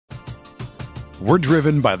We're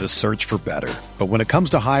driven by the search for better. But when it comes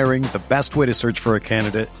to hiring, the best way to search for a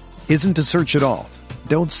candidate isn't to search at all.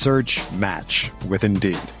 Don't search, match with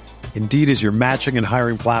Indeed. Indeed is your matching and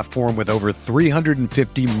hiring platform with over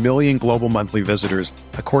 350 million global monthly visitors,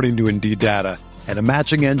 according to Indeed data, and a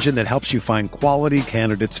matching engine that helps you find quality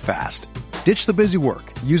candidates fast. Ditch the busy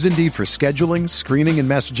work. Use Indeed for scheduling, screening, and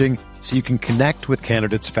messaging so you can connect with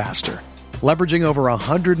candidates faster. Leveraging over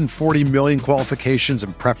 140 million qualifications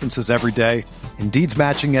and preferences every day, Indeed's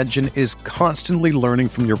matching engine is constantly learning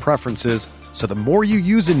from your preferences, so the more you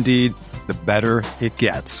use Indeed, the better it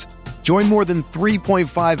gets. Join more than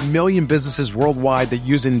 3.5 million businesses worldwide that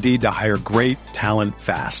use Indeed to hire great talent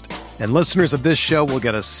fast. And listeners of this show will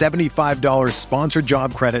get a $75 sponsored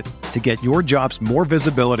job credit to get your jobs more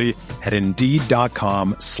visibility at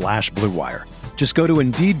Indeed.com/Blue Wire. Just go to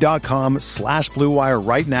Indeed.com/Blue Wire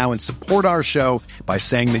right now and support our show by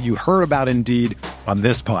saying that you heard about Indeed on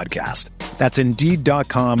this podcast. That's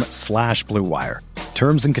Indeed.com/Blue Wire.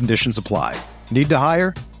 Terms and conditions apply. Need to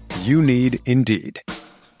hire? You need Indeed.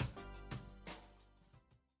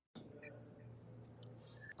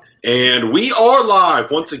 And we are live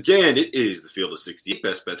once again. It is the Field of 68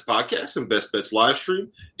 Best Bets podcast and Best Bets live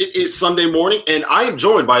stream. It is Sunday morning, and I am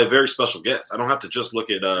joined by a very special guest. I don't have to just look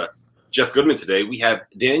at Jeff Goodman today. We have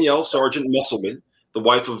Danielle Sargent Musselman, the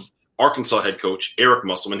wife of Arkansas head coach Eric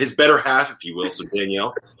Musselman, his better half, if you will. So,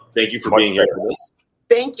 Danielle, thank you for being here with us.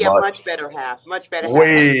 Thank you. Much better half. Much better half.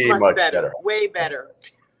 Way much better. Way better.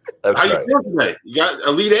 How you feeling today? You got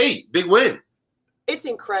Elite Eight, big win. It's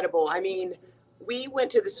incredible. I mean, we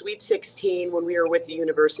went to the Sweet 16 when we were with the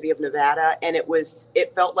University of Nevada, and it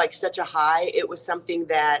felt like such a high. It was something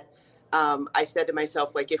that I said to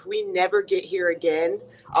myself, like, if we never get here again,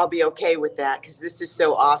 I'll be okay with that because this is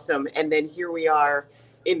so awesome. And then here we are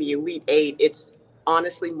in the Elite Eight. It's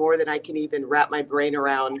honestly more than I can even wrap my brain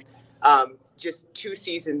around, just 2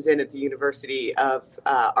 seasons in at the University of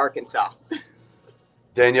Arkansas.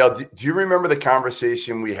 Danielle, do you remember the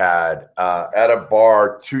conversation we had at a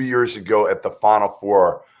bar 2 years ago at the Final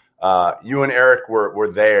Four? You and Eric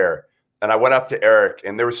were there, and I went up to Eric,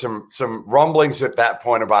 and there was some rumblings at that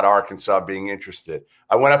point about Arkansas being interested.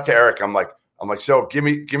 I went up to Eric. I'm like, so give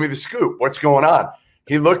me the scoop. What's going on?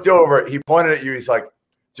 He looked over. He pointed at you. He's like,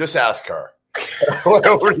 just ask her. I went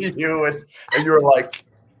over to you, and you were like,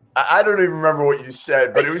 I don't even remember what you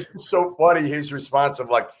said, but it was just so funny, his response of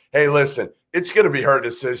like, hey, listen, it's going to be her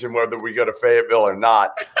decision whether we go to Fayetteville or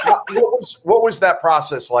not. What was that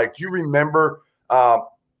process like? Do you remember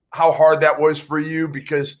how hard that was for you?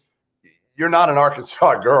 Because you're not an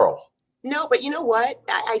Arkansas girl. No, but you know what?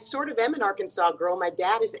 I sort of am an Arkansas girl. My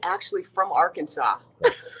dad is actually from Arkansas.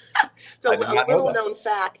 So a little known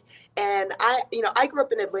fact. And I grew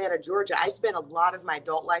up in Atlanta, Georgia. I spent a lot of my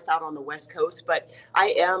adult life out on the West Coast, but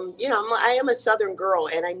I am a Southern girl.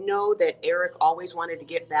 And I know that Eric always wanted to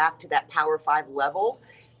get back to that Power 5 level.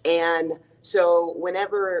 And so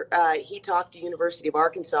whenever he talked to University of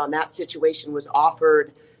Arkansas and that situation was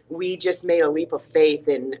offered, we just made a leap of faith.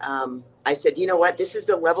 And I said, you know what, this is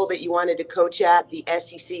the level that you wanted to coach at. The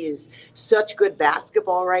SEC is such good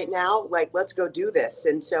basketball right now. Like, let's go do this.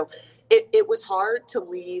 And so it was hard to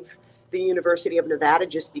leave the University of Nevada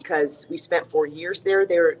just because we spent 4 years there.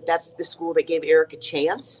 That's the school that gave Eric a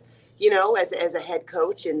chance, as a head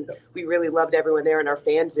coach. And we really loved everyone there and our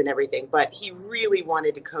fans and everything. But he really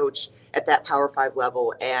wanted to coach at that Power 5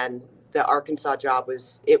 level. And the Arkansas job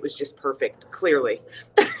was just perfect. Clearly,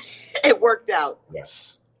 it worked out.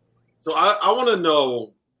 Yes. So I want to know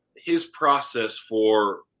his process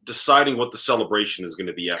for deciding what the celebration is going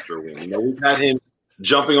to be after a win. We've had him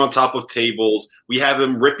jumping on top of tables. We have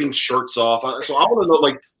him ripping shirts off. So I want to know,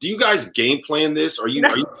 do you guys game plan this? Are you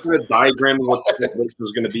kind of diagramming what the celebration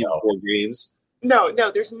is going to be before games? No,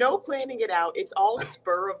 there's no planning it out. It's all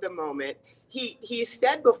spur of the moment. He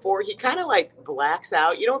said before, he kind of blacks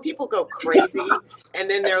out. When people go crazy and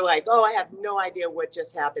then they're like, oh, I have no idea what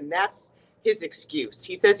just happened. That's his excuse.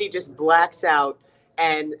 He says he just blacks out.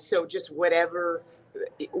 And so just whatever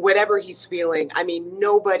he's feeling, I mean,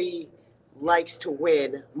 nobody likes to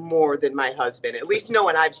win more than my husband, at least no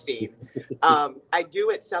one I've seen. I do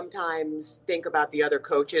it sometimes, think about the other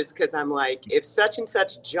coaches, because I'm like, if such and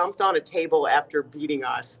such jumped on a table after beating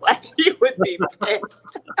us, he would be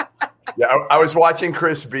pissed. Yeah, I was watching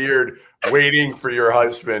Chris Beard waiting for your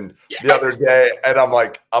husband the other day, and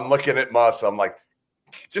I'm looking at Muss. I'm like,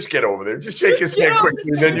 just get over there. Just shake his hand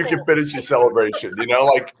quickly, then you can finish your celebration. Do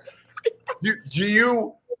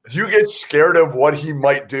you get scared of what he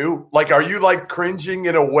might do? Are you cringing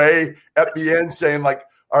in a way at the end, saying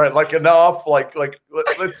all right, enough,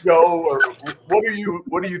 let's go, or what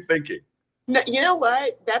are you thinking? No, you know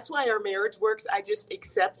what? That's why our marriage works. I just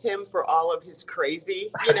accept him for all of his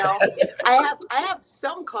crazy. You know, I have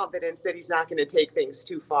some confidence that he's not going to take things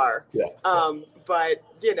too far. Yeah. But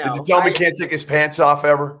you know, did you tell him he can't take his pants off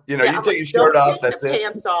ever? You know, you take your shirt off. That's it.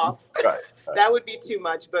 Pants off. Right. That would be too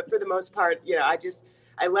much. But for the most part, you know,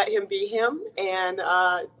 I let him be him, and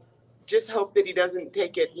just hope that he doesn't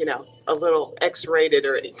take it, you know, a little X-rated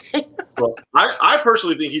or anything. Well, I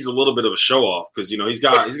personally think he's a little bit of a show-off because, you know, he's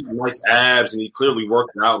got nice abs and he clearly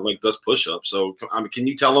worked out and, like, does push-ups. So, I mean, can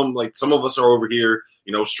you tell him, like, some of us are over here,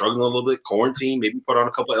 you know, struggling a little bit, quarantine, maybe put on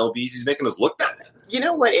a couple of LBs. He's making us look bad. You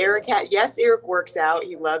know what Eric had? Yes, Eric works out.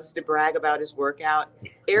 He loves to brag about his workout.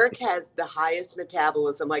 Eric has the highest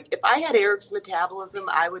metabolism. Like, if I had Eric's metabolism,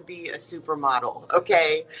 I would be a supermodel,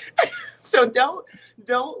 okay? So don't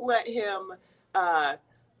let him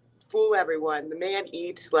fool everyone. The man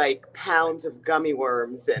eats like pounds of gummy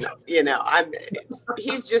worms, and you know,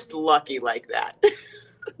 he's just lucky like that.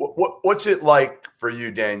 What's it like for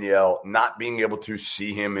you, Danielle, not being able to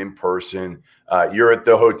see him in person? You're at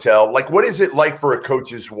the hotel. Like, what is it like for a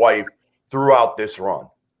coach's wife throughout this run?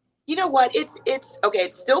 You know what? It's okay.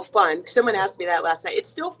 It's still fun. Someone asked me that last night. It's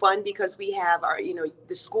still fun because we have our, you know,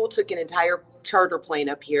 the school took an entire charter plane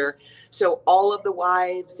up here. So all of the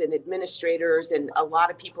wives and administrators and a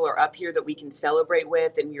lot of people are up here that we can celebrate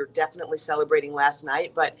with. And you're definitely celebrating last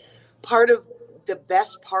night. But the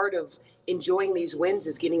best part of enjoying these wins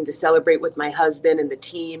is getting to celebrate with my husband and the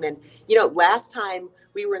team. And, you know, last time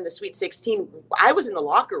we were in the Sweet 16, I was in the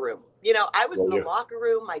locker room. You know, I was in the locker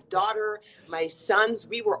room, my daughter, my sons,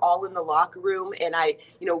 we were all in the locker room. And I,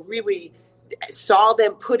 you know, really saw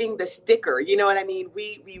them putting the sticker, you know what I mean?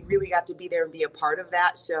 We really got to be there and be a part of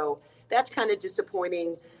that. So that's kind of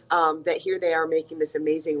disappointing that here they are making this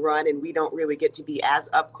amazing run and we don't really get to be as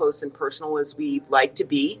up close and personal as we'd like to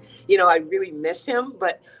be. You know, I really miss him.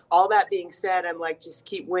 But all that being said, I'm like, just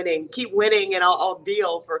keep winning, and I'll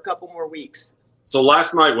deal for a couple more weeks. So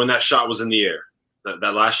last night when that shot was in the air,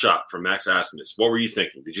 that last shot from Max Asmus, what were you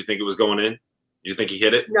thinking? Did you think it was going in? Did you think he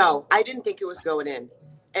hit it? No, I didn't think it was going in.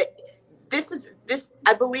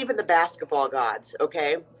 I believe in the basketball gods,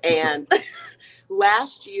 okay? And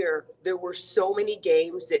last year, there were so many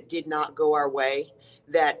games that did not go our way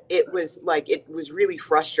that it was really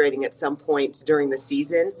frustrating at some points during the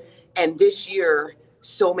season. And this year,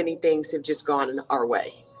 so many things have just gone our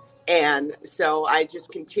way. And so I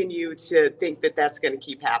just continue to think that that's going to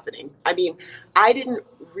keep happening. I mean, I didn't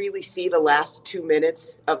really see the last 2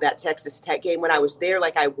 minutes of that Texas Tech game when I was there.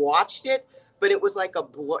 Like, I watched it, but it was like a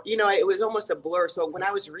blur. You know, it was almost a blur. So when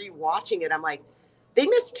I was rewatching it, I'm like, they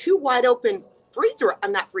missed two wide open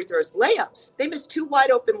layups. They missed two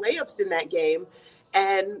wide open layups in that game.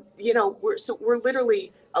 And, you know, we're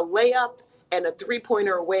literally a layup and a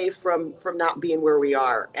 3-pointer away from not being where we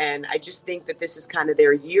are. And I just think that this is kind of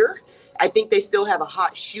their year. I think they still have a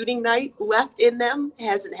hot shooting night left in them. It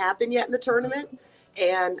hasn't happened yet in the tournament.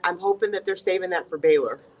 And I'm hoping that they're saving that for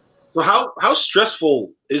Baylor. So how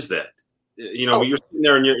stressful is that? You know, you're sitting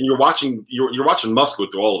there and you're watching Musk go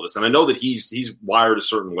through all of this. And I know that he's wired a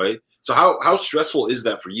certain way. So how stressful is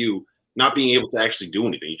that for you not being able to actually do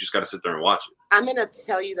anything? You just got to sit there and watch it. I'm going to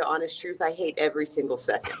tell you the honest truth. I hate every single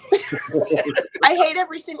second. I hate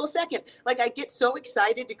every single second. Like, I get so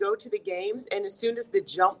excited to go to the games. And as soon as the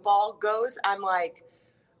jump ball goes, I'm like,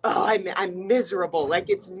 oh, I'm miserable. Like,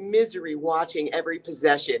 it's misery watching every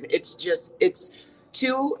possession. It's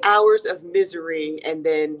 2 hours of misery and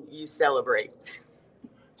then you celebrate.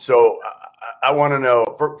 So I want to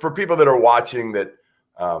know for people that are watching that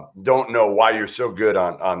don't know why you're so good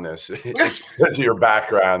on this. It's because of your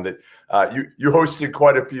background that you hosted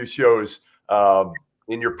quite a few shows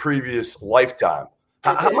in your previous lifetime.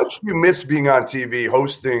 How much do you miss being on TV,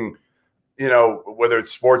 hosting, you know, whether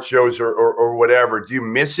it's sports shows or whatever? Do you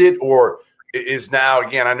miss it, or is now,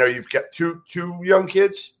 again, I know you've got two young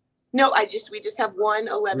kids? No, we just have one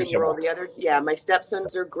 11-year-old. The other, my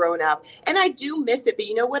stepsons are grown up, and I do miss it. But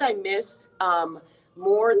you know what I miss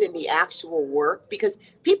more than the actual work? Because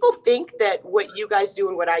people think that what you guys do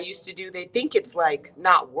and what I used to do, they think it's like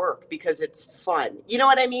not work because it's fun. You know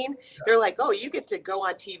what I mean? Yeah. They're like, oh, you get to go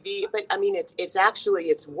on TV, but I mean,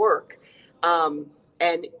 it's work, and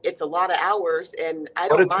it's a lot of hours, and I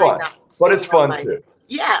don't mind. But it's fun too.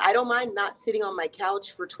 Yeah, I don't mind not sitting on my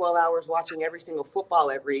couch for 12 hours watching every single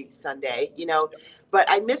football every Sunday, you know, but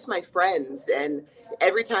I miss my friends. And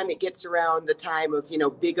every time it gets around the time of, you know,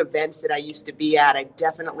 big events that I used to be at, I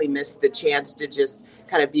definitely miss the chance to just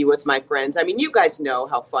kind of be with my friends. I mean, you guys know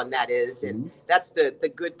how fun that is. And that's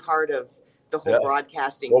the good part of the whole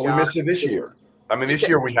broadcasting job. Well, we miss it this year. I mean, this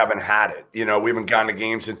year we haven't had it. You know, we haven't gone to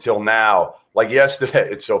games until now. Like yesterday,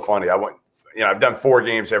 it's so funny. I went I've done 4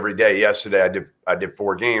 games every day. Yesterday I did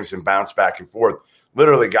 4 games and bounced back and forth.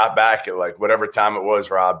 Literally got back at like whatever time it was,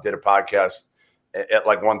 Rob, did a podcast at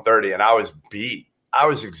like 1:30, and I was beat. I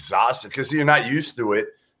was exhausted because you're not used to it.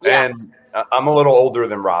 Yeah. And I'm a little older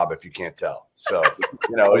than Rob, if you can't tell. So,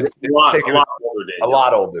 it's a lot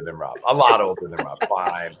older than Rob. A lot older than Rob.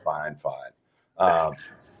 Fine.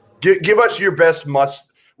 Give us your best Muss.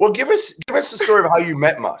 Well, give us the story of how you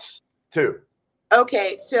met Muss too.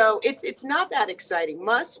 Okay, so it's not that exciting.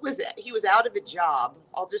 Muss was out of a job.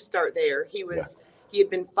 I'll just start there. He had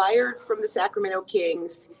been fired from the Sacramento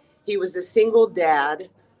Kings. He was a single dad.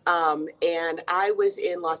 And I was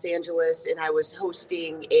in Los Angeles and I was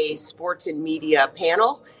hosting a sports and media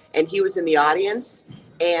panel, and he was in the audience.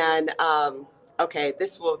 And okay,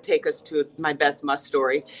 this will take us to my best Muss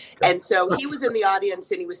story. And so he was in the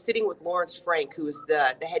audience and he was sitting with Lawrence Frank, who was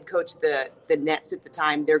the head coach of the Nets at the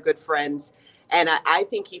time. They're good friends. And I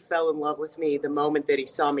think he fell in love with me the moment that he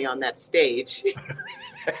saw me on that stage.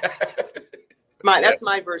 That's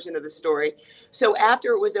my version of the story. So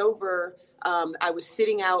after it was over, I was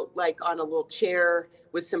sitting out like on a little chair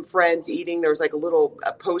with some friends eating. There was like a little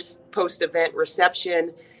post event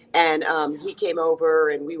reception, and he came over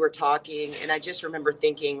and we were talking. And I just remember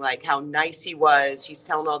thinking like how nice he was. He's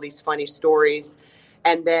telling all these funny stories.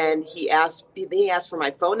 And then he asked for my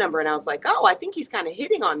phone number, and I was like, oh, I think he's kind of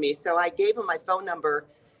hitting on me. So I gave him my phone number.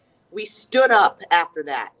 We stood up after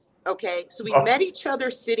that. Okay. So we met each other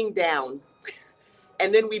sitting down.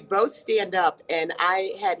 And then we both stand up, and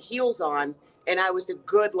I had heels on, and I was a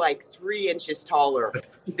good like 3 inches taller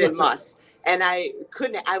than Muss. And I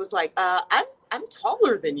was like, I'm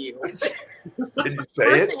taller than you. Did you say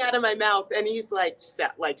First thing out of my mouth, and he's like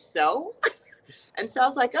so? And so I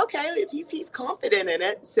was like, okay, if he's confident in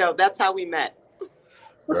it. So that's how we met.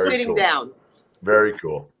 Sitting down. Very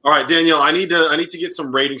cool. All right, Danielle, I need to get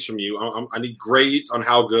some ratings from you. I need grades on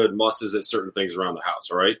how good Muss is at certain things around the house.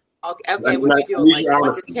 All right. Okay. What are we doing? Like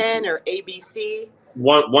 1 to 10 or ABC?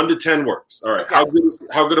 1 to 10 works. All right. Okay.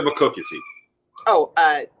 How good of a cook is he? Oh,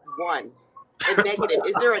 1. A negative.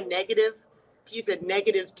 Is there a negative? He's a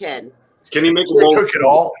negative 10. Can he make a bowl? Cook at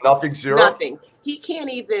all? Nothing, 0? Nothing. He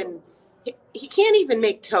can't even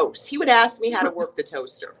make toast. He would ask me how to work the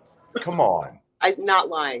toaster. Come on. I'm not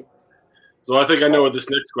lying. So I think I know where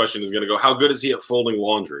this next question is going to go. How good is he at folding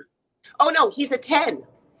laundry? Oh, no, he's a 10.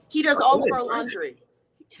 He does all of our laundry.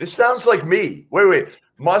 This sounds like me. Wait.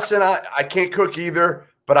 Muss and I can't cook either,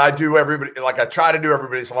 but I do I try to do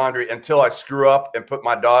everybody's laundry until I screw up and put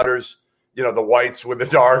my daughters, the whites with the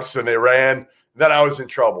darks, and they ran. Then I was in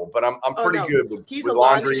trouble, but I'm pretty good with He's with a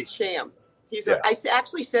laundry champ. I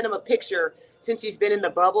actually sent him a picture since he's been in the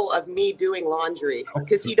bubble of me doing laundry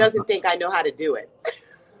because he doesn't think I know how to do it.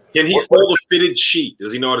 Can he fold a fitted sheet?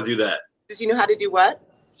 Does he know how to do that? Does he know how to do what?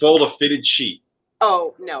 Fold a fitted sheet.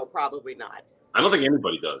 Oh, no, probably not. I don't think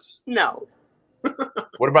anybody does. No.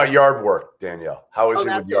 What about yard work, Danielle? How is he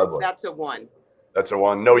with yard work? That's a 1. That's a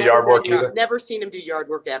 1. No yard work either? Never seen him do yard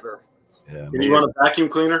work ever. Yeah, Can you run a vacuum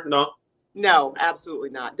cleaner? No. No,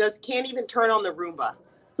 absolutely not. Can't even turn on the Roomba.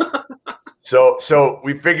 So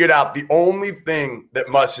we figured out the only thing that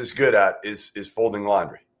Muss is good at is folding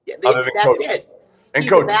laundry. Yeah, that's coaching. It. And he's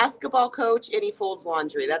coaching. A basketball coach and he folds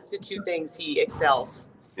laundry. That's the 2 things he excels.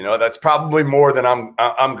 That's probably more than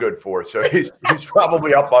I'm good for. So he's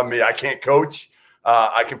probably up on me. I can't coach.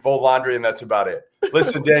 I can fold laundry, and that's about it.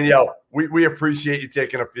 Listen, Danielle, we appreciate you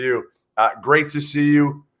taking a few. Great to see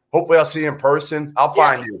you. Hopefully, I'll see you in person. I'll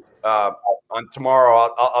find you on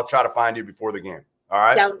tomorrow. I'll try to find you before the game. All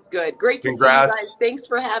right. Sounds good. Great to see you guys. Thanks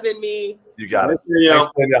for having me. You got it. Thanks,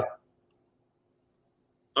 Danielle.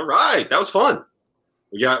 All right, that was fun.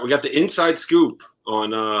 We got the inside scoop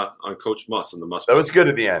on Coach Muss and the Muss. That was good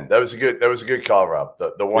at the end. That was a good call, Rob.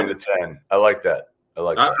 The 1 to 10. I like that.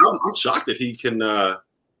 I'm shocked that he can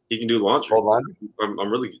do laundry. Fold laundry?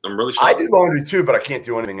 I'm really shocked. I do laundry too, but I can't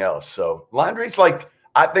do anything else. So laundry's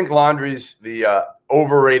I think laundry's the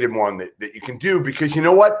overrated one that you can do because you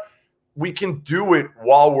know what? We can do it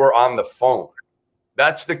while we're on the phone.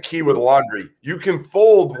 That's the key with laundry. You can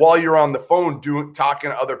fold while you're on the phone talking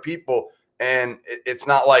to other people, and it's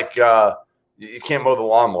not like you can't mow the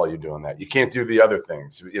lawn while you're doing that. You can't do the other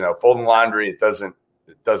things. Folding laundry, it doesn't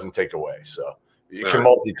take away. So you can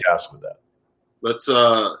multitask with that. Let's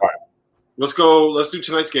go. Let's do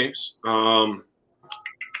tonight's games.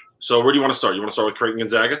 So where do you want to start? You want to start with Creighton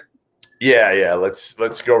Gonzaga? Yeah.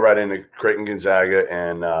 Let's go right into Creighton Gonzaga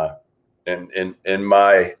and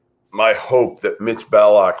my hope that Mitch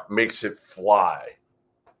Ballock makes it fly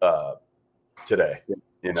today.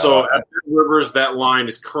 So at Rivers, that line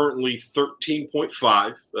is currently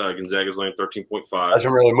 13.5. Gonzaga's line 13.5.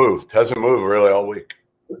 Hasn't really moved. Hasn't moved really all week.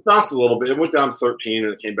 It bounced a little bit. It went down to 13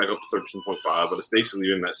 and it came back up to 13.5, but it's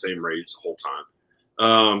basically in that same range the whole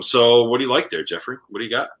time. So what do you like there, Jeffrey? What do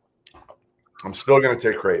you got? I'm still going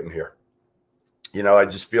to take Creighton here. I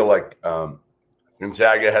just feel like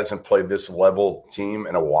Gonzaga hasn't played this level team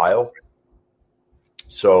in a while.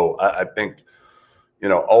 So I think,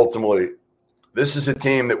 ultimately, this is a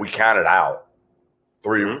team that we counted out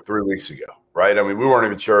three weeks ago, right? I mean, we weren't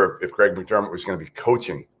even sure if Greg McDermott was going to be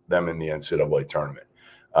coaching them in the NCAA tournament.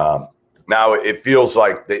 Now it feels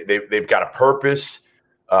like they've got a purpose.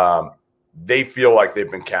 They feel like they've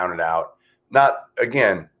been counted out. Not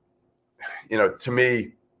again, to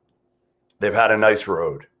me, they've had a nice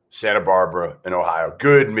road. Santa Barbara and Ohio,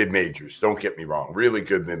 good mid-majors. Don't get me wrong, really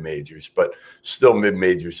good mid-majors, but still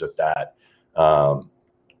mid-majors at that.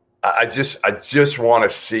 I just want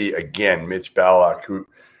to see again Mitch Ballock,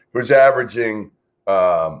 who's averaging.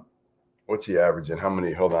 What's he averaging? How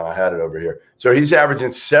many? Hold on, I had it over here. So he's averaging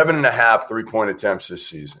 7.5 3-point attempts this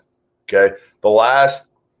season. Okay,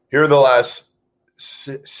 here are the last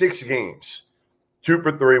 6 games: 2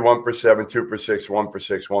 for 3, 1 for 7, 2 for 6, 1 for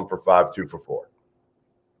 6, 1 for 5, 2 for 4.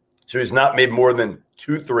 So he's not made more than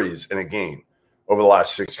 2 threes in a game over the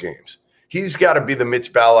last 6 games. He's got to be the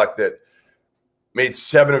Mitch Ballock that made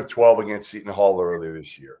 7 of 12 against Seton Hall earlier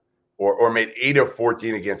this year, or made 8 of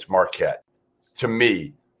 14 against Marquette, to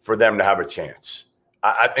me, for them to have a chance.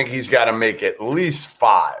 I think he's got to make at least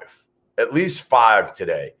 5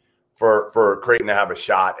 today for Creighton to have a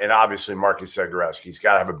shot. And obviously Marcus Zagorowski's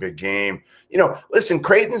got to have a big game. Listen,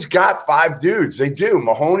 Creighton's got 5 dudes. They do.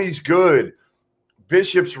 Mahoney's good.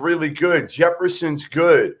 Bishop's really good. Jefferson's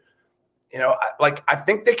good. I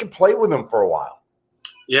think they can play with them for a while.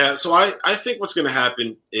 Yeah, so I think what's going to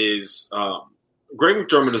happen is Greg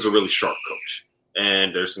McDermott is a really sharp coach.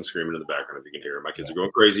 And there's some screaming in the background if you can hear it. My kids are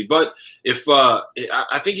going crazy. But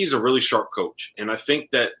I think he's a really sharp coach. And I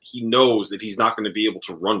think that he knows that he's not going to be able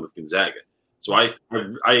to run with Gonzaga. So I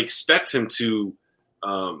expect him to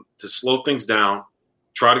slow things down,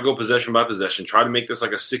 try to go possession by possession, try to make this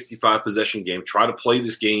like a 65 possession game, try to play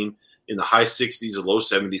this game in the high 60s or low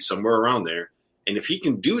 70s, somewhere around there. And if he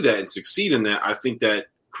can do that and succeed in that, I think that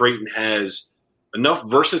Creighton has enough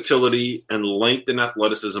versatility and length and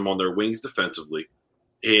athleticism on their wings defensively.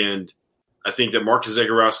 And I think that Marcus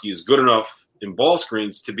Zagorowski is good enough in ball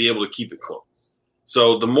screens to be able to keep it close.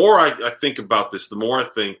 So the more I think about this, the more I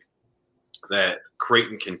think that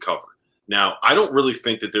Creighton can cover. Now, I don't really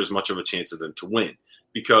think that there's much of a chance of them to win,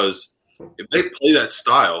 because if they play that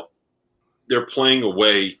style, they're playing a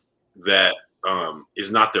way that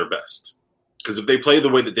is not their best. Because if they play the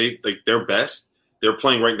way that their best, they're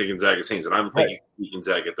playing right into Gonzaga's hands, and I don't think you can beat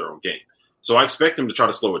Gonzaga at their own game. So I expect them to try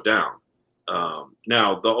to slow it down.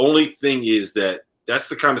 Now, the only thing is that's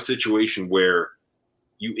the kind of situation where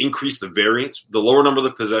you increase the variance. The lower number of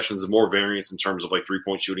the possessions, the more variance in terms of like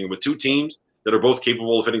 3-point shooting. With 2 teams that are both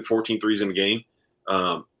capable of hitting 14 threes in a game,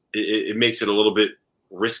 it makes it a little bit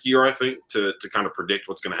riskier, I think, to kind of predict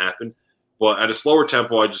what's going to happen. But at a slower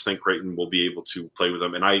tempo, I just think Creighton will be able to play with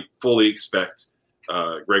them, and I fully expect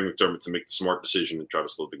Greg McDermott to make the smart decision and try to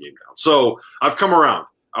slow the game down. So I've come around.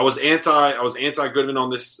 I was anti Goodman on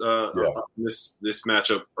this this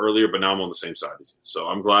matchup earlier, but now I'm on the same side as you. So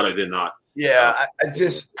I'm glad I did not. Yeah, I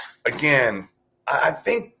think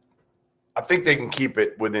they can keep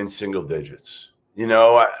it within single digits.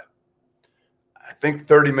 I think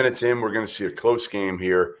 30 minutes in, we're going to see a close game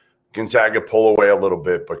here. Gonzaga pull away a little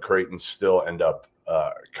bit, but Creighton still end up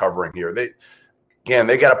covering here. They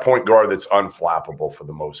got a point guard that's unflappable for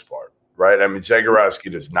the most part, right? I mean, Zagorowski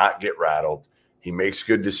does not get rattled. He makes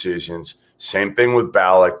good decisions. Same thing with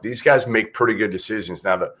Ballock. These guys make pretty good decisions.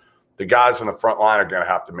 Now, the guys on the front line are going to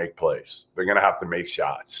have to make plays. They're going to have to make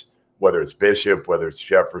shots, whether it's Bishop, whether it's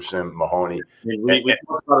Jefferson, Mahoney. We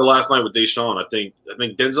talked about it last night with Deshaun. I think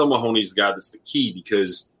Denzel Mahoney's the guy that's the key,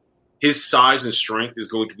 because his size and strength is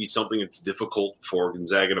going to be something that's difficult for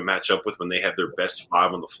Gonzaga to match up with when they have their best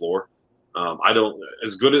 5 on the floor.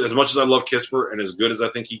 As much as I love Kisper and as good as I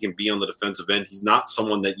think he can be on the defensive end, he's not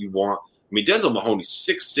someone that you want. I mean, Denzel Mahoney's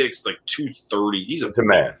 6'6", like 230. He's a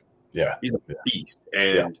man. Yeah, he's a beast.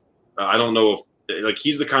 And I don't know if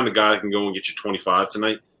he's the kind of guy that can go and get you 25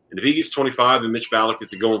 tonight. And if he gets 25 and Mitch Ballock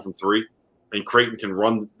gets it going from 3, and Creighton can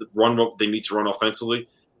run what they need to run offensively,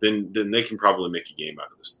 then they can probably make a game out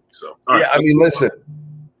of this thing. So I mean, listen,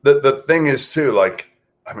 the thing is too,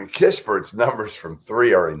 Kisper's numbers from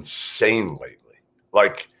 3 are insane lately.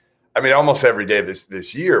 Almost every day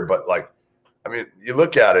this year. But you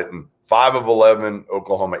look at it, and 5 of 11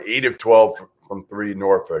 Oklahoma, 8 of 12 from 3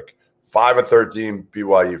 Norfolk, 5 of 13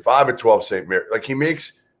 BYU, 5 of 12 St. Mary. Like he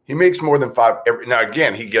makes more than 5 every. Now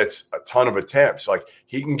again, he gets a ton of attempts. Like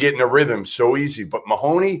he can get in a rhythm so easy. But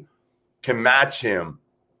Mahoney can match him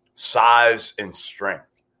size and strength,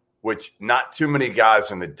 which not too many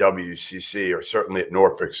guys in the WCC or certainly at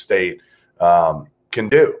Norfolk State can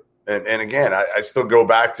do. And again, I still go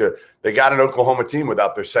back to they got an Oklahoma team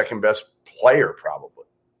without their second best player, probably.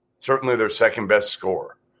 Certainly their second best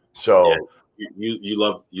scorer. So yeah, you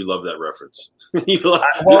love that reference.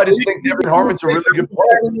 I just think Devin Harmon's a really good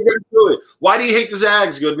player. Why do you hate the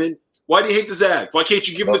Zags, Goodman? Why do you hate the Zags? Why can't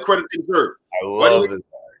you give them the credit they deserve? I love the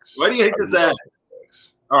Zags. Why do you hate the Zags?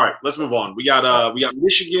 All right, let's move on. We got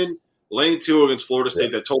Michigan laying 2 against Florida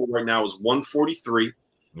State. That total right now is 143.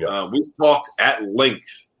 Yeah. We've talked at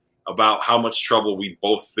length about how much trouble we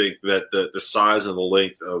both think that the size and the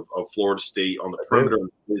length of Florida State on the perimeter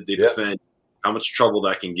they defend, how much trouble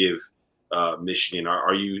that can give Michigan.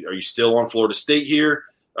 Are you still on Florida State here?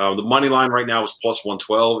 The money line right now is plus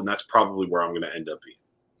 112, and that's probably where I'm going to end up being.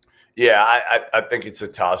 Yeah, I think it's a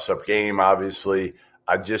toss-up game, obviously.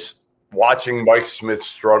 Watching Mike Smith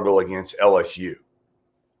struggle against LSU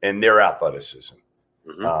and their athleticism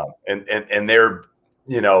and their,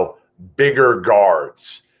 bigger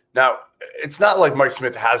guards. Now, it's not like Mike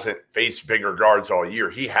Smith hasn't faced bigger guards all year.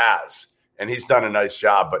 He has, and he's done a nice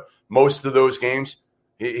job. But most of those games,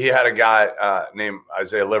 he had a guy named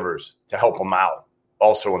Isaiah Livers to help him out,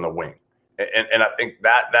 also in the wing. And I think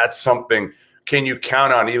that's something. Can you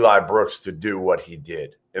count on Eli Brooks to do what he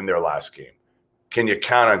did in their last game? Can you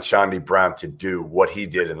count on Shandy Brown to do what he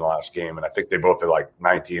did in the last game? And I think they both had like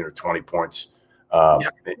 19 or 20 points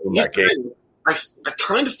in that game. I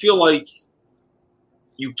kind of feel like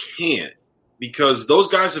you can't, because those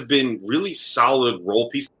guys have been really solid role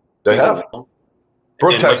pieces. They have.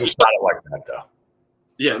 Brooks hasn't shot it like that, though.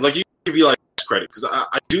 Yeah, like you give you like credit, because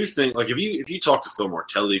I do think like if you talk to Phil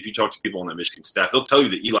Martelli, if you talk to people on that Michigan staff, they'll tell you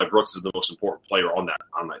that Eli Brooks is the most important player on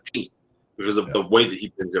that team because of the way that he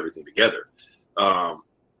brings everything together.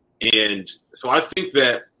 And so I think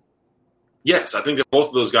that both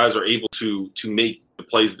of those guys are able to make the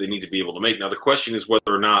plays that they need to be able to make. Now the question is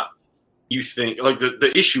whether or not you think like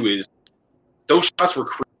the issue is those shots were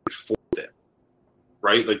created for them,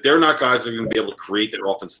 right? Like they're not guys that are going to be able to create their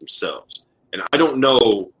offense themselves. And I don't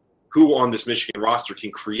know who on this Michigan roster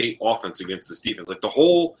can create offense against this defense. Like the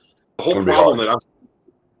whole problem that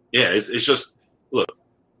it's just look,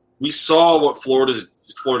 we saw what Florida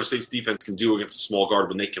State's defense can do against a small guard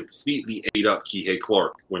when they completely ate up Kihei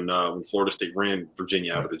Clark when Florida State ran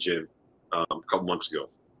Virginia out of the gym a couple months ago.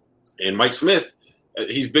 And Mike Smith,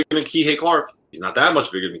 he's bigger than Kihei Clark. He's not that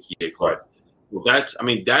much bigger than Kihei Clark. Well,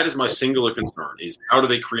 that is my singular concern is how do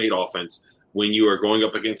they create offense when you are going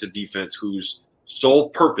up against a defense whose sole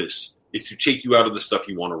purpose is to take you out of the stuff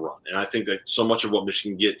you want to run. And I think that so much of what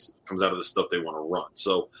Michigan gets comes out of the stuff they want to run.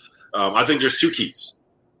 So I think there's 2 keys.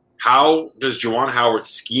 How does Juwan Howard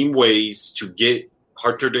scheme ways to get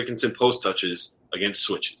Hunter Dickinson post touches against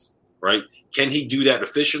switches, right? Can he do that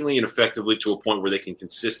efficiently and effectively to a point where they can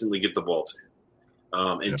consistently get the ball to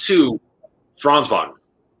him? And 2, Franz Wagner.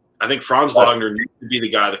 I think Franz Wagner needs to be the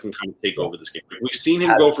guy that can kind of take over this game. We've seen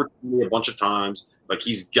him go for a bunch of times. Like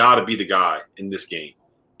he's got to be the guy in this game.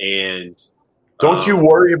 And don't you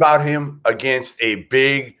worry about him against a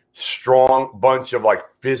big, strong bunch of like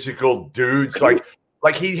physical dudes?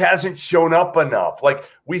 Like he hasn't shown up enough. Like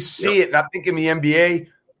we see it, and I think in the NBA,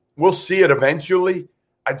 we'll see it eventually.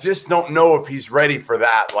 I just don't know if he's ready for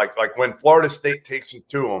that. Like when Florida State takes it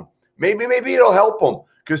to him, maybe it'll help him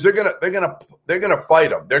because they're gonna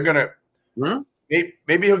fight him. They're gonna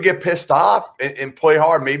maybe he'll get pissed off and play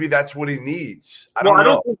hard. Maybe that's what he needs. I don't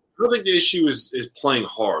know. I don't think the issue is playing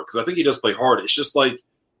hard because I think he does play hard. It's just like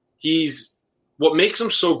what makes him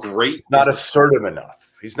so great. Not assertive enough.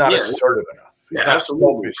 He's not assertive enough. Yeah,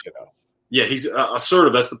 absolutely. Yeah, he's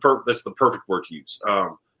assertive. That's the perfect word to use.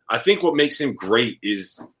 I think what makes him great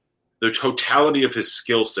is the totality of his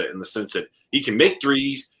skill set in the sense that he can make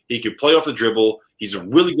threes, he can play off the dribble, he's a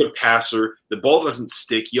really good passer, the ball doesn't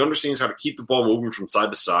stick, he understands how to keep the ball moving from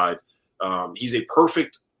side to side. He's a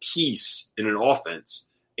perfect piece in an offense,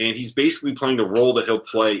 and he's basically playing the role that he'll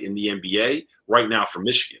play in the NBA right now for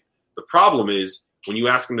Michigan. The problem is when you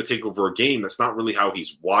ask him to take over a game, that's not really how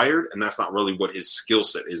he's wired, and that's not really what his skill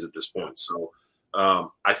set is at this point. So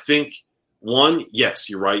I think, 1, yes,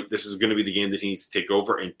 you're right. This is going to be the game that he needs to take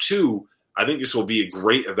over. And 2, I think this will be a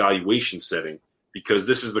great evaluation setting because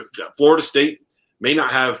this is Florida State may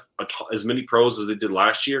not have as many pros as they did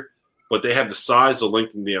last year, but they have the size, the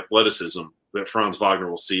length, and the athleticism that Franz Wagner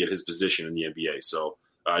will see at his position in the NBA. So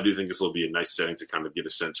I do think this will be a nice setting to kind of get a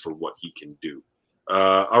sense for what he can do.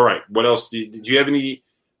 All right, what else? Do you have any?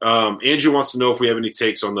 Andrew wants to know if we have any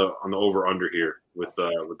takes on the over under here with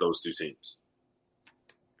those two teams.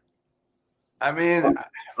 I mean,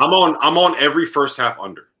 I'm on every first half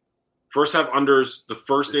under. First half unders the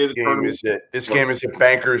first day of the tournament. This game is a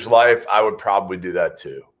banker's life. I would probably do that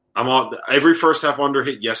too. I'm on every first half under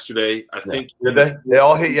hit yesterday. I think did they? They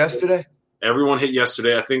all hit yesterday. Everyone hit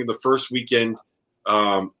yesterday. I think the first weekend,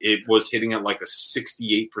 it was hitting at like a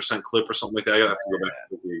 68% clip or something like that. I have to go back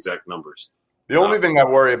to the exact numbers. The only thing I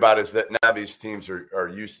worry about is that now these teams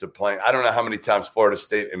are used to playing. I don't know how many times Florida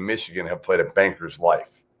State and Michigan have played a banker's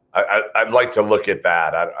life. I'd like to look at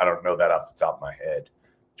that. I don't know that off the top of my head.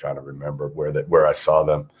 I'm trying to remember where I saw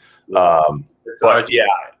them. But yeah,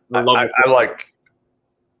 I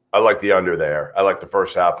like the under there. I like the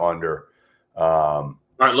first half under. All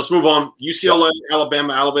right, let's move on. UCLA,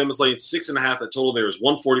 Alabama. Alabama's laying 6.5. The total there is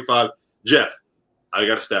 145. Jeff, I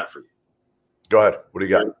got a stat for you. Go ahead. What do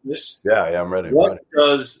you got? This? Yeah, I'm ready. What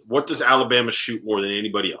does Alabama shoot more than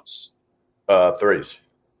anybody else? Threes.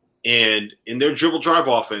 And in their dribble drive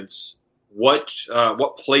offense, what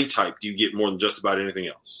play type do you get more than just about anything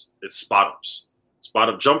else? It's spot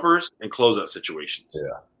up jumpers, and closeout situations.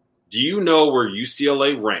 Yeah. Do you know where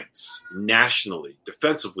UCLA ranks nationally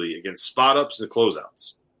defensively against spot ups and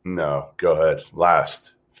closeouts? No, go ahead.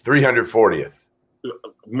 Last 340th,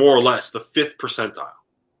 more or less the 5th percentile.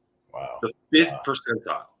 Wow, the 5th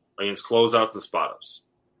percentile against closeouts and spot ups.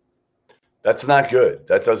 That's not good.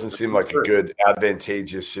 That doesn't seem like a good,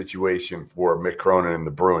 advantageous situation for Mick Cronin and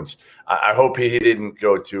the Bruins. I hope he didn't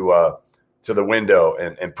go to the window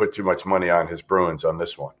and put too much money on his Bruins on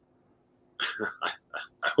this one.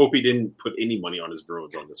 I hope he didn't put any money on his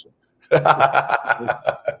Bruins on this one.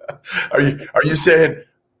 Are you saying?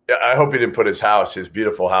 I hope he didn't put his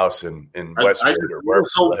beautiful house in Westwood or wherever.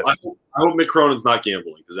 So I hope Mick Cronin's not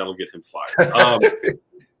gambling because that'll get him fired.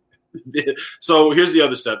 So here's the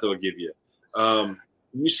other stat that I'll give you.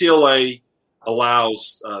 UCLA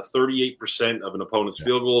allows 38% of an opponent's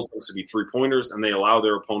field goal to be 3-pointers, and they allow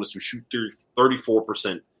their opponents to shoot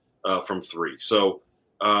 34% from 3. So,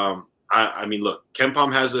 I mean, look,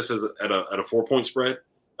 KenPom has this at a 4-point spread.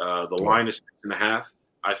 The line is 6.5.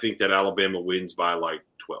 I think that Alabama wins by like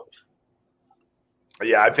 12.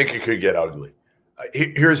 Yeah, I think it could get ugly.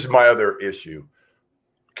 Here's my other issue.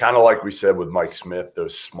 Kind of like we said with Mike Smith,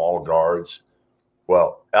 those small guards.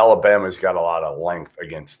 Well, Alabama's got a lot of length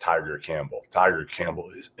against Tiger Campbell. Tiger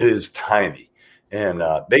Campbell is tiny. And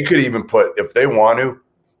they could even put, if they want to,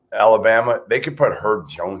 Alabama, they could put Herb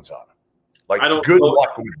Jones on him. Like, good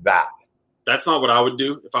luck with that. That's not what I would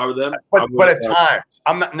do if I were them. But at times,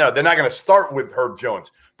 they're not going to start with Herb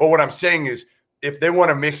Jones. But what I'm saying is, if they want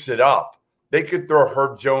to mix it up, they could throw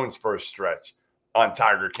Herb Jones for a stretch on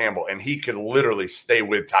Tiger Campbell, and he could literally stay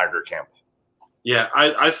with Tiger Campbell. Yeah,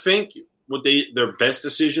 I think their best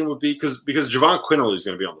decision would be because Javon Quinterly is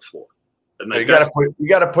going to be on the floor. And you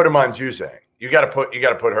got to put him on Juzang. You got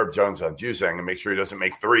to put Herb Jones on Juzang and make sure he doesn't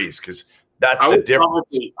make threes because that's the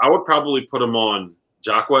difference. I would probably put him on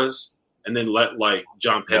Jacquez and then let like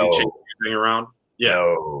John Petty change everything around. Yeah.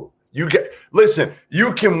 No. Listen,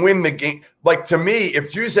 you can win the game. Like, to me,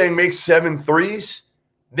 if Juzang makes 7 threes,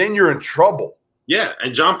 then you're in trouble. Yeah,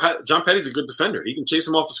 and John Petty's a good defender. He can chase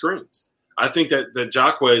him off the screens. I think that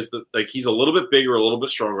Jacquez, he's a little bit bigger, a little bit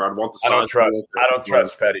stronger. I'd want the size. I don't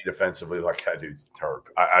trust Petty defensively like I do Herb.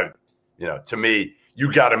 To me,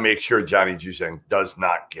 you got to make sure Johnny Juzang does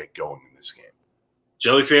not get going in this game.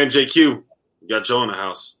 Jelly fan JQ, you got Joe in the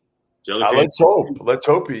house. Let's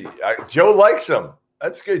hope Joe likes him.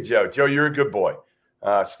 That's good, Joe. Joe, you're a good boy.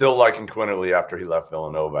 Still liking Quinterly after he left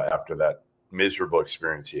Villanova after that miserable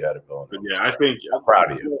experience he had at Villanova. Yeah, I think I'm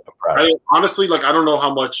proud of you. Honestly, I don't know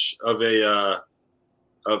how much of a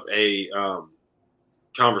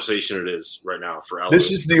conversation it is right now for Alabama.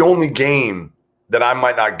 This is the only game that I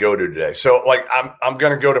might not go to today. So, I'm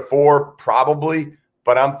going to go to 4 probably,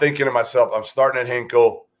 but I'm thinking to myself, I'm starting at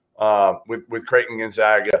Hinkle with Creighton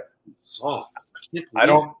Gonzaga. Soft.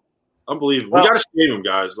 Unbelievable. We got to shame him,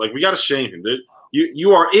 guys. We got to shame him.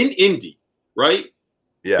 You are in Indy, right?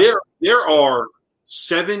 Yeah. There are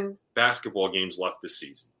 7 basketball games left this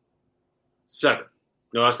season. 7.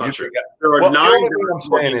 No, that's not true. There are 9. What I'm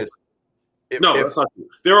saying is, that's not true.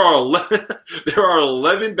 There are 11. There are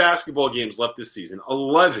 11 basketball games left this season.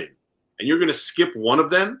 11, and you're going to skip one of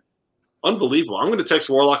them? Unbelievable. I'm going to text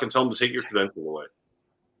Warlock and tell him to take your credential away.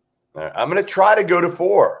 I'm going to try to go to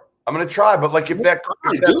 4. I'm going to try, but do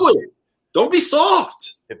it. Don't be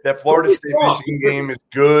soft. If that Florida State Michigan game is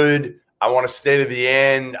good, I want to stay to the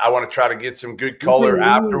end. I want to try to get some good color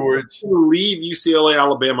afterwards. Leave UCLA,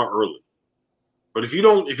 Alabama early, but if you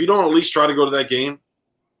don't at least try to go to that game,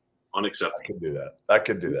 unacceptable. I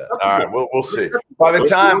could do that. All right, we'll see. By the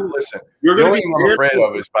time, listen, you're going to be. I'm afraid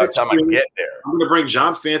of is by the time I get there. I'm going to bring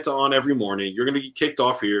John Fanta on every morning. You're going to get kicked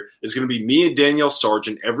off here. It's going to be me and Danielle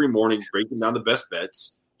Sargent every morning, breaking down the best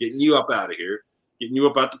bets, getting you up out of here, getting you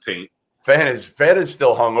up out the paint. Fan is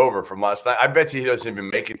still hungover from last night. I bet you he doesn't even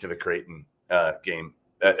make it to the Creighton game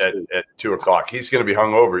at 2:00. He's going to be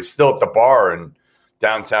hungover. He's still at the bar in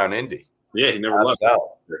downtown Indy. Yeah, he never left.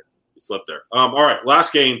 He slept there. All right,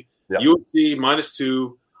 last game. Yep. USC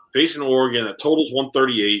 -2 facing Oregon. At totals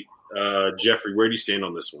 138. Jeffrey, where do you stand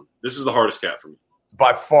on this one? This is the hardest cat for me.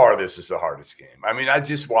 By far, this is the hardest game. I mean, I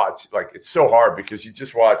just watch it's so hard because you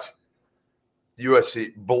just watch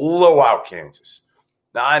USC blow out Kansas.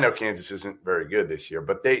 Now I know Kansas isn't very good this year,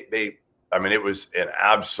 but they it was an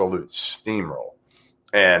absolute steamroll,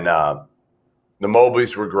 and the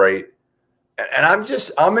Mobleys were great, and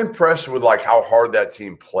I'm impressed with how hard that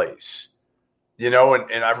team plays. And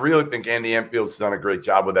I really think Andy Enfield's done a great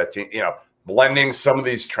job with that team, blending some of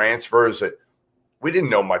these transfers that we didn't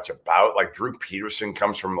know much about. Like Drew Peterson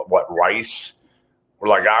comes from Rice. We're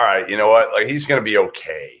like, all right, you know what? He's going to be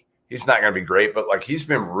okay. He's not going to be great, but he's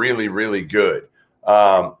been really, really good.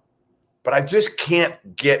 But I just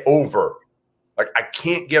can't get over, I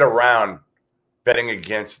can't get around betting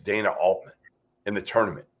against Dana Altman in the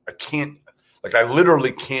tournament. I can't, I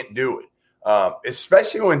literally can't do it.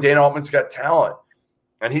 Especially when Dana Altman's got talent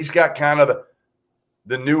and he's got kind of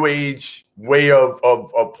the new age way of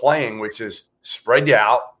playing, which is spread you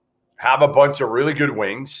out, have a bunch of really good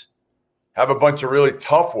wings, have a bunch of really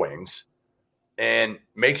tough wings, and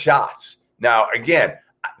make shots. Now, again,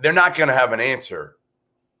 they're not going to have an answer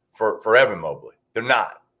for Evan Mobley. They're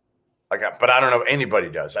not. But I don't know if anybody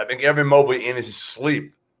does. I think Evan Mobley in his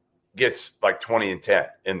sleep gets 20 and 10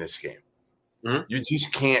 in this game. Mm-hmm. You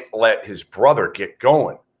just can't let his brother get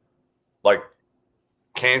going.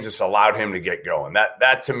 Kansas allowed him to get going.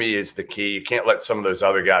 That to me is the key. You can't let some of those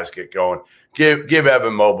other guys get going. Give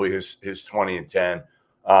Evan Mobley his 20 and 10.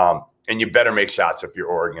 And you better make shots if you're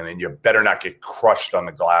Oregon, and you better not get crushed on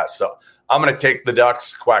the glass. So I'm going to take the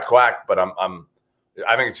Ducks, quack quack, but I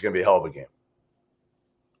think it's going to be a hell of a game.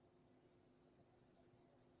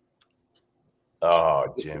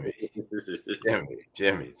 Oh, Jimmy.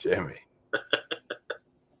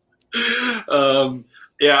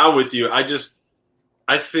 Yeah, I'm with you.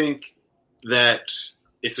 I think that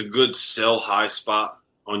it's a good sell high spot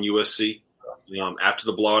on USC after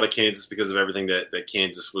the blowout of Kansas because of everything that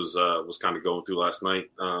Kansas was kind of going through last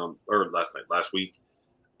week.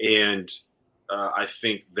 And I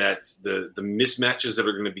think that the mismatches that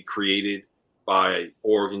are going to be created by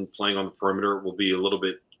Oregon playing on the perimeter will be a little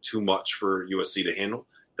bit too much for USC to handle.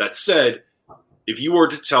 That said, if you were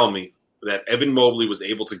to tell me that Evan Mobley was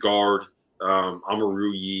able to guard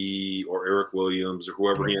Amaru Yee or Eric Williams or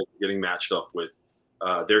whoever he ends up getting matched up with,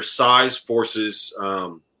 their size forces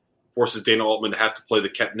Dana Altman to have to play the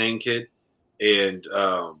Kepnang kid, and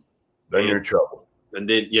then you're in trouble. And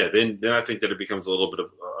then I think that it becomes a little bit of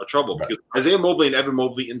trouble because Isaiah Mobley and Evan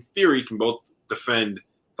Mobley, in theory, can both defend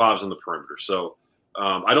fives on the perimeter. So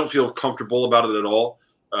I don't feel comfortable about it at all.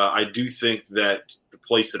 I do think that the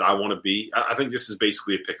place that I want to be, I think this is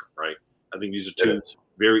basically a pick-up, right? I think these are two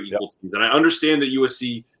very equal teams. And I understand that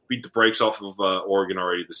USC beat the brakes off of Oregon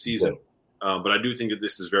already this season. But I do think that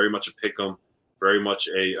this is very much a pick-em, very much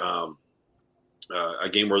a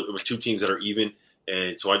game with two teams that are even.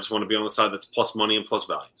 And so I just want to be on the side that's plus money and plus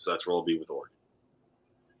value. So that's where I'll be with Oregon.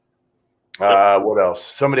 What else?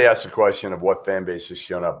 Somebody asked the question of what fan base has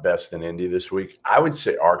shown up best in Indy this week. I would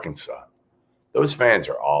say Arkansas. Those fans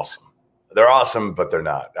are awesome. They're awesome, but they're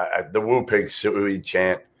not. The Woo Pig Suey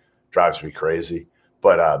chant drives me crazy.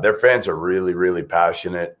 But their fans are really, really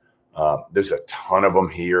passionate. There's a ton of them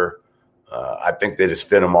here. I think they just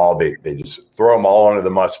fit them all. They just throw them all under the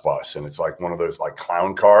Must Bus, and it's like one of those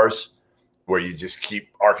clown cars where you just keep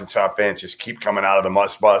Arkansas fans just keep coming out of the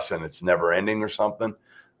Must Bus, and it's never ending or something.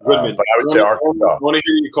 But I would say Arkansas. I want to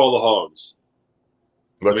hear you call the Hogs.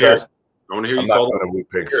 What's that? I want to hear you call the Woo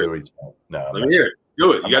Pig Suey chant. No, let me hear it.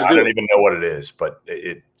 Do it. You got to do it. I don't even know what it is, but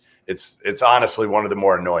it's honestly one of the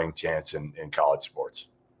more annoying chants in college sports.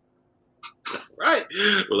 Right.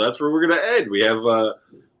 Well, that's where we're going to end. We have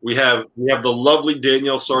the lovely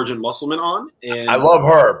Danielle Sargent Musselman on, and I love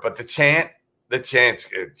her, but the chant's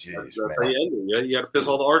geez, that's how you end it. Yeah, you got to piss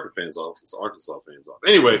all the Arkansas fans off.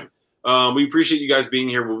 Anyway, we appreciate you guys being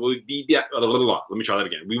here. Let me try that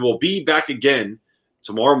again. We will be back again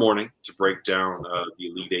tomorrow morning to break down the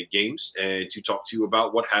Elite Eight games and to talk to you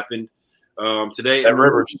about what happened today. Bet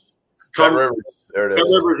Rivers. Bet Rivers. There it is.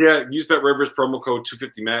 Bet Rivers, yeah. Use Bet Rivers promo code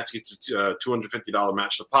 250match. Gets a $250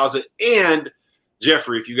 match deposit. And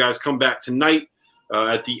Jeffrey, if you guys come back tonight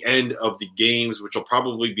at the end of the games, which will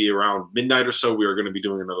probably be around midnight or so, we are going to be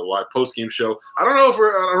doing another live post game show. I don't know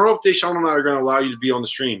if Deshaun and I are going to allow you to be on the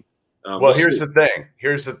stream. Well, here's the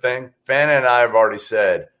thing. Fana and I have already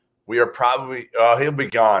said we are probably he'll be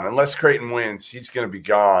gone unless Creighton wins. He's going to be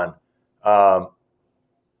gone. I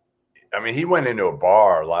mean, he went into a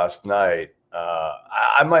bar last night.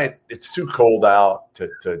 I might. It's too cold out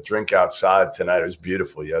to drink outside tonight. It was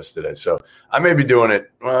beautiful yesterday, so I may be doing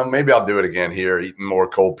it. Well, maybe I'll do it again here, eating more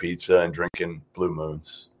cold pizza and drinking Blue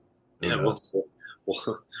Moons. Yeah,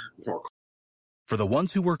 For the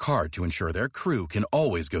ones who work hard to ensure their crew can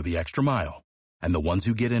always go the extra mile, and the ones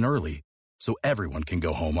who get in early so everyone can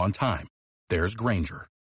go home on time, there's Grainger,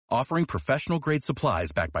 offering professional-grade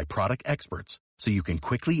supplies backed by product experts so you can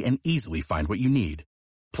quickly and easily find what you need.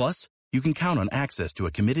 Plus, you can count on access to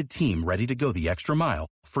a committed team ready to go the extra mile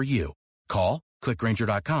for you. Call, click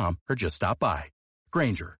Grainger.com, or just stop by.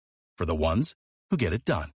 Grainger, for the ones who get it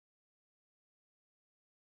done.